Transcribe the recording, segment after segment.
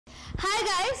Hi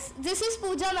guys, this is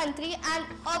Pooja Mantri and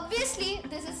obviously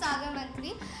this is Sagar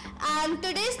Mantri, and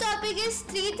today's topic is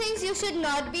 3 things you should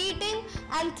not be eating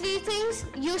and 3 things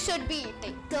you should be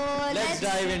eating. So Let's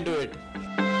dive into it.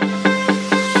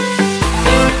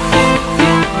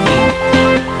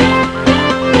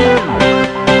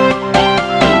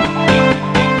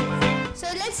 So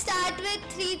let's start with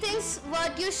 3 things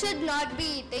what you should not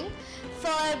be eating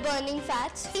for burning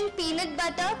fats. Eating peanut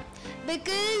butter,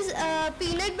 because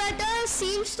peanut butter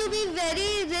seems to be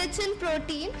very rich in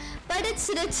protein, but it's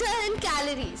richer in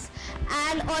calories,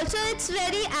 and also it's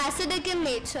very acidic in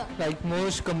nature. Like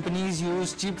most companies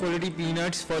use cheap quality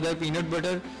peanuts for their peanut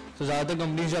butter. तो ज़्यादातर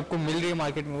companies जो आपको मिल रही है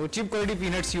market में वो cheap quality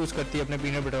peanuts use करती है अपने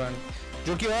पीनट बटर में,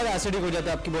 जो कि और एसिडिक हो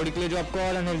जाता है आपकी बॉडी के लिए, जो आपको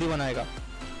और अनहेल्दी बनाएगा.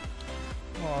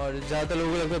 और ज़्यादातर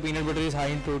लोगों को लगता है peanut butter is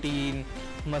high in protein,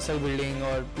 muscle building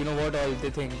और you know what all they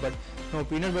think, but no,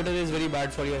 peanut butter is very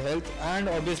bad for your health and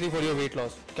obviously for your weight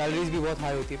loss. Calories भी बहुत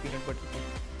हाई होती है peanut butter की.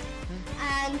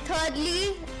 And thirdly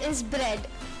is bread.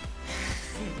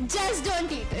 Just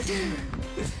don't eat it.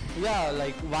 Yeah,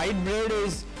 like white bread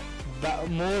is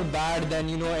more bad than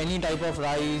any type of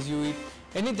rice you eat.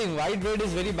 Anything white bread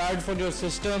is very bad for your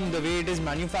system. The way it is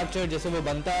manufactured, जैसे वो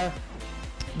बनता है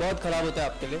बहुत ख़राब होता है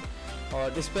आपके लिए.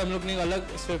 और इस पर हम लोग ने एक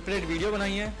अलग सेपरेट वीडियो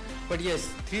बनाई है. बट येस,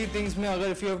 3 थिंग्स में अगर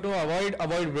if you have to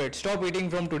avoid bread, stop eating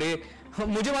from today.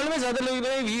 मुझे मालूम है ज़्यादा लोग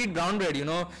we eat brown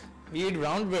bread, we eat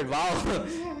brown bread. Wow.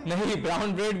 नहीं,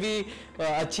 brown bread भी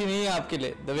अच्छी नहीं है आपके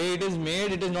लिए. The way it is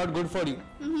made, it is not good for you.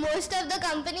 Most of the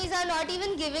companies are not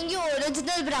even giving you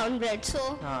original brown bread, so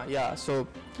Yeah, so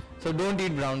don't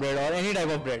eat brown bread or any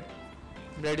type of bread.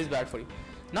 Bread is bad for you.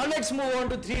 Now let's move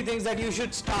on to 3 things that you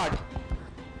should start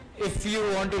if you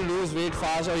want to lose weight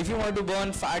fast or if you want to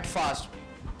burn fat fast.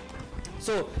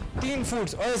 So 3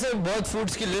 foods, और ऐसे बहुत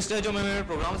foods की list है जो मैं मेरे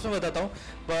programmes में बताता हूँ,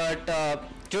 but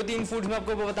जो 3 फूड्स मैं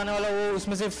आपको बताने वाला वो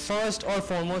उसमें से फर्स्ट और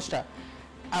फॉरमोस्ट है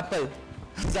एप्पल.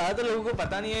 ज़्यादातर लोगों को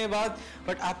पता नहीं है ये बात,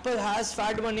 but Apple has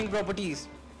fat burning properties.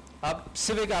 आप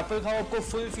सिर्फ एक एप्पल खाओ आपको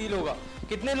फुल फील होगा.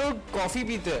 कितने लोग कॉफ़ी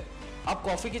पीते हैं, आप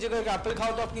कॉफ़ी की जगह एक एप्पल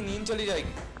खाओ तो आपकी नींद चली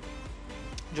जाएगी.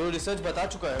 जो रिसर्च बता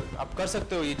चुका है, आप कर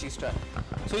सकते हो ये चीज़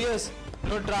try. So yes,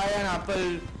 try an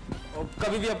apple.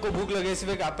 कभी भी आपको भूख लगे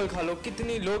सिर्फ एक एप्पल खा लो.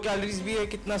 कितनी लो कैलोरीज भी है,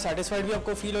 कितना सेटिस्फाइड भी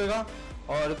आपको फील होगा,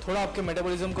 और थोड़ा आपके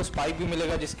मेटाबॉलिज्म को स्पाइक भी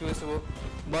मिलेगा जिसकी वजह से वो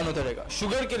बर्न होता रहेगा.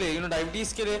 शुगर के लिए,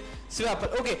 डायबिटीज़ के लिए सिर्फ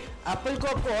एप्पल. ओके, एप्पल को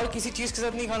आपको और किसी चीज़ के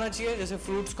साथ नहीं खाना चाहिए. जैसे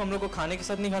फ्रूट्स को हम लोग को खाने के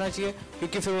साथ नहीं खाना चाहिए,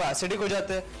 क्योंकि फिर वो एसिडिक हो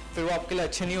जाते हैं, फिर वो आपके लिए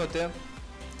अच्छे नहीं होते हैं.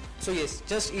 So yes,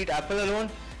 just eat Apple alone,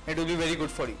 it will be very good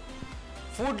for you.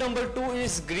 Food number 2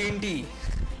 is green tea.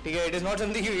 ठीक है, it is not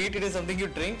something you eat, it is something you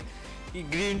drink.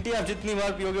 Green tea आप जितनी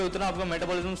बार पियोगे उतना आपका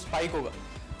metabolism spike होगा.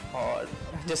 और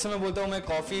जैसे मैं बोलता हूँ, मैं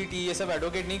कॉफ़ी टी ये सब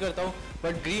एडवोकेट नहीं करता हूँ,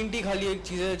 बट ग्रीन टी खाली एक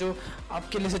चीज़ है जो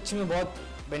आपके लिए सच्ची में बहुत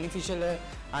बेनिफिशियल है.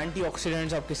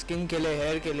 एंटीऑक्सीडेंट्स आपकी स्किन के लिए,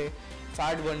 हेयर के लिए,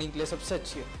 फैट बर्निंग के लिए सबसे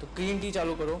अच्छी है. तो ग्रीन टी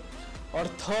चालू करो. और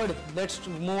third, let's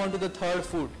move on to the third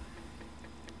food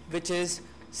which is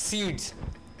seeds.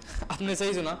 आपने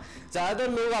सही सुना, ज़्यादातर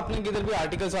लोग आपने किधर भी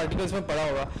आर्टिकल्स में पढ़ा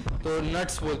होगा तो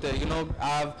नट्स बोलते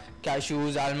हैं,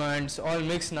 कैशूज, आलमंड्स और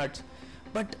मिक्स नट्स.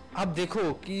 बट आप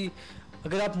देखो कि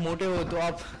अगर आप मोटे हो तो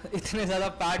आप इतने ज़्यादा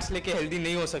फैट्स लेके हेल्दी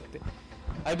नहीं हो सकते.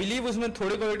 आई बिलीव उसमें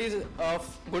थोड़ी क्वालिटीज ऑफ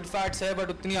गुड फैट्स है, बट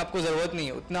उतनी आपको ज़रूरत नहीं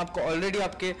है, उतना आपको ऑलरेडी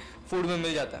आपके फूड में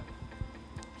मिल जाता है.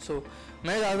 सो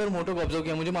मैं ज़्यादातर मोटो को ऑब्जर्व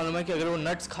किया, मुझे मालूम है कि अगर वो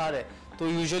नट्स खा रहे तो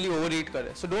यूजुअली ओवर ईट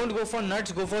करे. So don't go for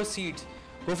nuts, go for seeds.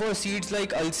 Go for seeds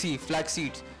like अलसी, फ्लैक्स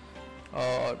सीड्स.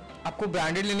 और आपको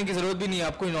ब्रांडेड लेने की ज़रूरत भी नहीं है,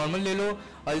 आपको नॉर्मल ले लो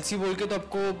अलसी बोल के, तो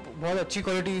आपको बहुत अच्छी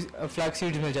क्वालिटी फ्लैक्स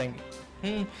सीड्स मिल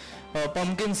जाएंगी.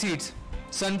 Pumpkin seeds,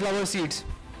 sunflower seeds.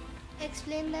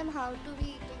 explain them how to be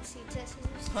eating seeds.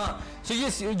 हाँ, so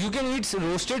yes, you can eat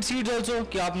roasted seeds also,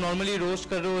 कि आप नॉर्मली रोस्ट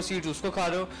कर रहे हो सीड्स, उसको खा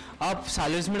रहे हो. आप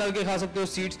सैलड्स में डाल के खा सकते हो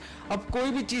सीड्स. अब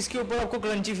कोई भी चीज़ के ऊपर आपको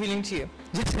क्रंची फीलिंग चाहिए,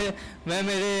 जैसे मैं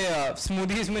मेरे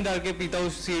स्मूदीज में डाल के पीता हूँ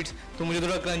सीड्स, तो मुझे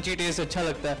थोड़ा क्रंची टेस्ट अच्छा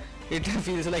लगता है. It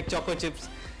feels like choco chips.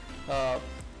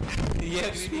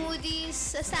 ये smoothies,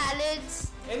 salads,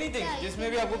 एनीथिंग जिसमें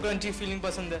भी आपको क्रंची फीलिंग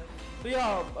पसंद है. तो या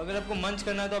अगर आपको मंच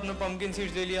करना है तो अपने पम्पकिन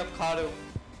सीड्स ले लिए, आप खा रहे हो,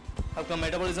 आपका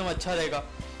मेटाबॉलिज्म अच्छा रहेगा.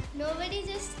 Nobody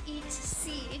just eats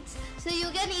seeds, so you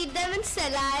can eat them in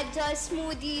salads or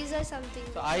smoothies or something.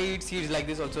 So I eat seeds like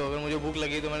this also. अगर मुझे भूख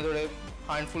लगी तो मैंने थोड़े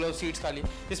हैंडफुल ऑफ सीड्स खा ली,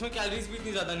 जिसमें कैलोरीज भी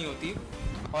इतनी ज़्यादा नहीं होती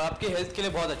और आपके हेल्थ के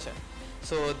लिए बहुत अच्छा है.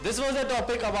 So this was the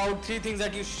topic about 3 things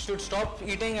that you should stop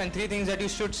eating and 3 things that you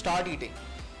should start eating.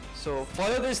 So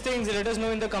follow these things. Let us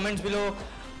know in the comments below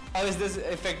how is this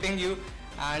affecting you,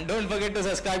 and don't forget to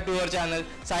subscribe to our channel.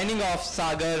 Signing off,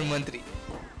 Sagar Mantri.